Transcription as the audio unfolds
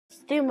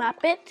do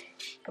map it.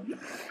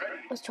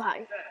 Let's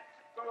try.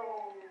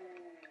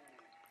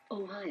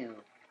 Ohio,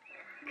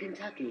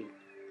 Kentucky,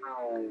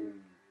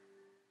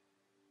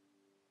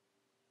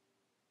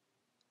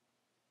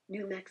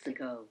 New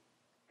Mexico,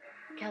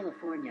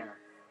 California,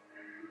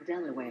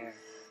 Delaware,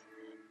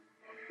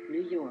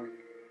 New York,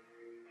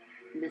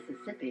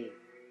 Mississippi,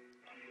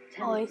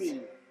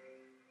 Tennessee,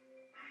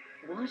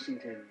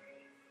 Washington,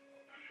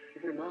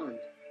 Vermont,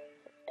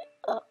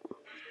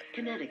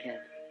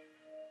 Connecticut,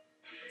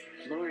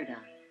 Florida,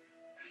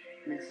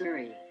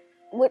 Missouri,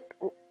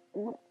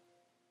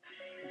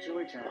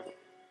 Georgia,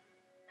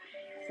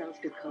 South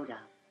Dakota,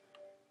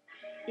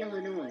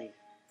 Illinois,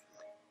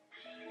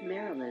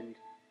 Maryland,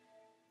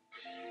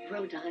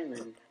 Rhode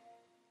Island,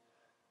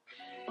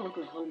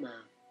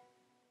 Oklahoma,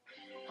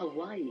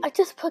 Hawaii. I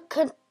just put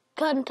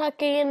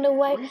Kentucky in the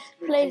right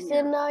place,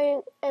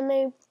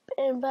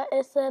 but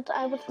it said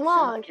I was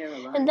wrong,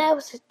 and that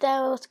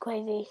was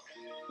crazy.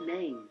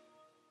 Maine,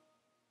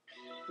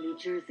 New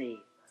Jersey,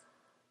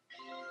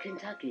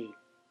 Kentucky,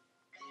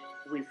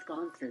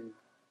 Wisconsin.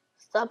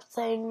 Stop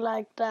saying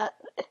like that.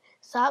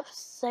 Stop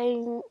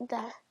saying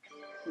that.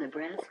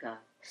 Nebraska,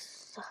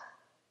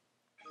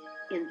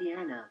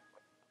 Indiana,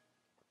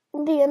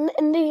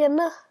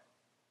 Indiana,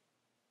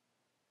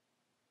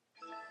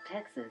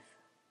 Texas,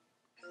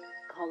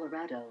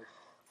 Colorado.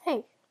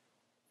 Hey,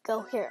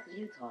 go here.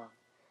 Utah.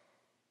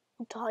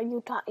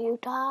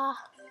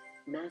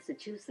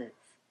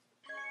 Massachusetts,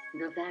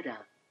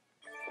 Nevada.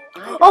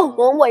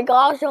 Oh my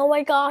gosh.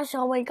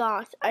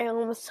 I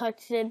almost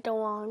touched it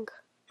wrong.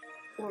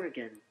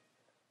 Oregon,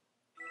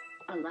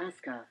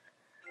 Alaska,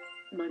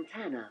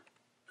 Montana,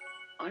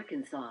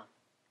 Arkansas,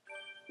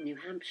 New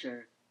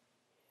Hampshire,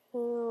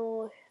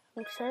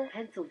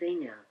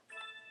 Pennsylvania,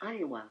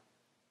 Iowa,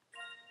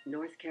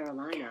 North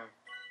Carolina,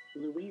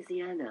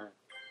 Louisiana,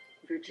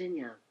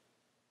 Virginia,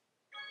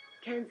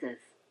 Kansas,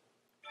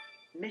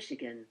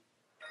 Michigan,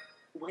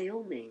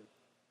 Wyoming,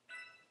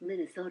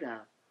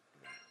 Minnesota,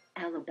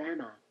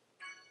 Alabama,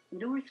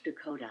 North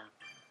Dakota,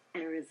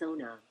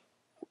 Arizona.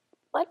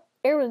 What?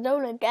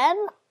 Arizona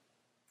again?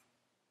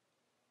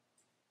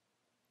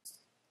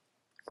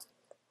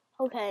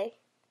 Okay.